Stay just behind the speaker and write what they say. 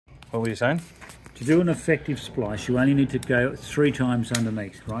What were you saying? To do an effective splice, you only need to go 3 times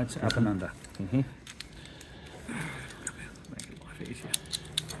underneath, right? So up and under. Mm-hmm. Make it life easier.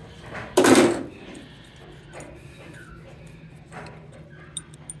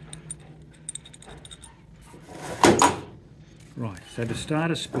 Right, so to start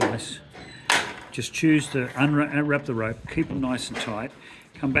a splice, just choose to unwrap the rope, keep it nice and tight,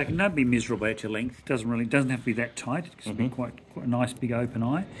 come back and don't be miserable at your length. It doesn't have to be that tight. It can be quite a nice big open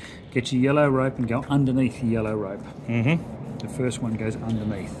eye. Get your yellow rope and go underneath the yellow rope. The first one goes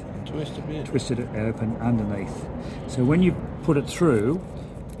underneath. Twist a bit. Twist it open underneath. So when you put it through,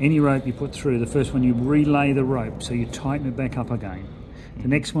 any rope you put through, the first one you relay the rope, so you tighten it back up again. The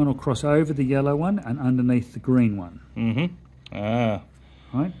next one will cross over the yellow one and underneath the green one.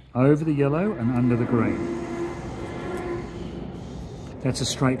 Right, over the yellow and under the green. That's a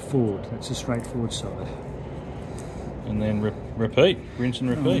straightforward side. And then repeat, rinse and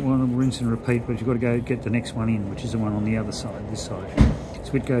repeat. Well, rinse and repeat, but you've got to go get the next one in, which is the one on the other side, this side.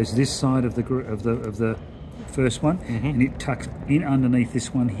 So it goes this side of the first one, and it tucks in underneath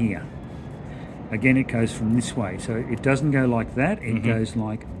this one here. Again, it goes from this way, so it doesn't go like that. It goes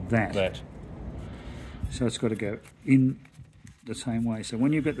like that. So it's got to go in the same way. So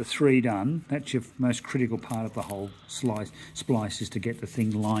when you've got the 3 done, that's your most critical part of the whole splice, is to get the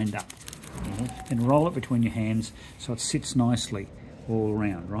thing lined up. And roll it between your hands so it sits nicely all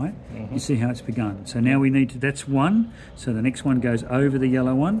around, right? You see how it's begun. So now we need to, that's one, so the next one goes over the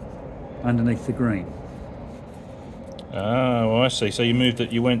yellow one, underneath the green. Oh, I see. So you moved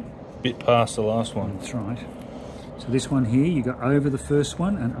it, you went a bit past the last one. That's right. So this one here, you go over the first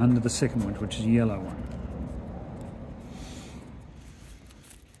one and under the second one, which is the yellow one.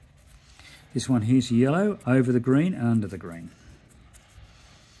 This one here's yellow, over the green and under the green.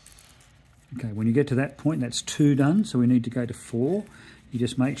 Okay, when you get to that point, that's 2 done, so we need to go to 4. You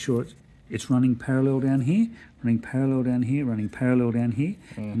just make sure it's running parallel down here, running parallel down here, running parallel down here,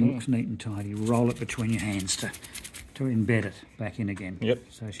 and it looks neat and tidy. Roll it between your hands to embed it back in again.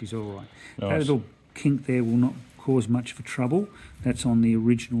 So she's all right. Nice. That little kink there will not cause much for trouble. That's on the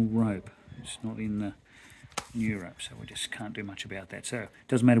original rope. It's not in the new rope, so we just can't do much about that. So it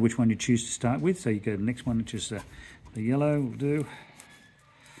doesn't matter which one you choose to start with. So you go to the next one, which is the yellow will do.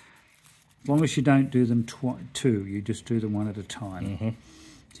 As long as you don't do them 2, you just do them one at a time.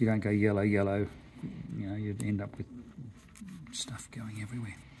 So you don't go yellow, yellow. You know, you'd end up with stuff going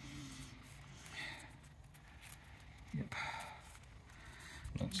everywhere.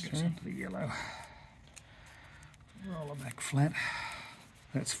 That's goes into the yellow. Roll it back flat.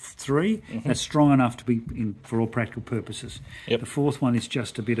 That's 3. That's strong enough to be in for all practical purposes. The 4th one is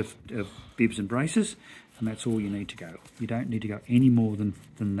just a bit of bibs and braces, and that's all you need to go. You don't need to go any more than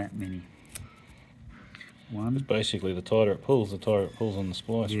that many. 1. It's basically the tighter it pulls on the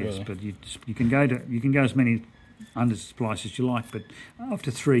splice. Yes, really. but you can go as many under splice as you like, but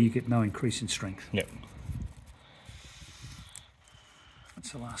after 3 you get no increase in strength.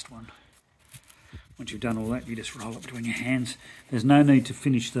 That's the last one. Once you've done all that, you just roll it between your hands. There's no need to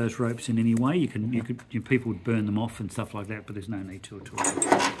finish those ropes in any way. People would burn them off and stuff like that, but there's no need to at all.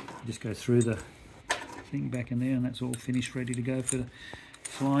 You just go through the thing back in there, and that's all finished, ready to go for the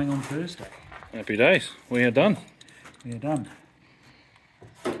flying on Thursday. Happy days. We are done. We are done.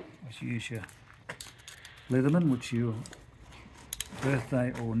 Let's use your Leatherman, which your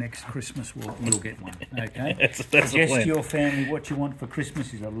birthday or next Christmas you'll get one. Okay. that's Suggest to your family what you want for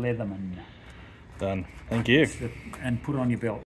Christmas is a Leatherman. Done. Thank you. And put it on your belt.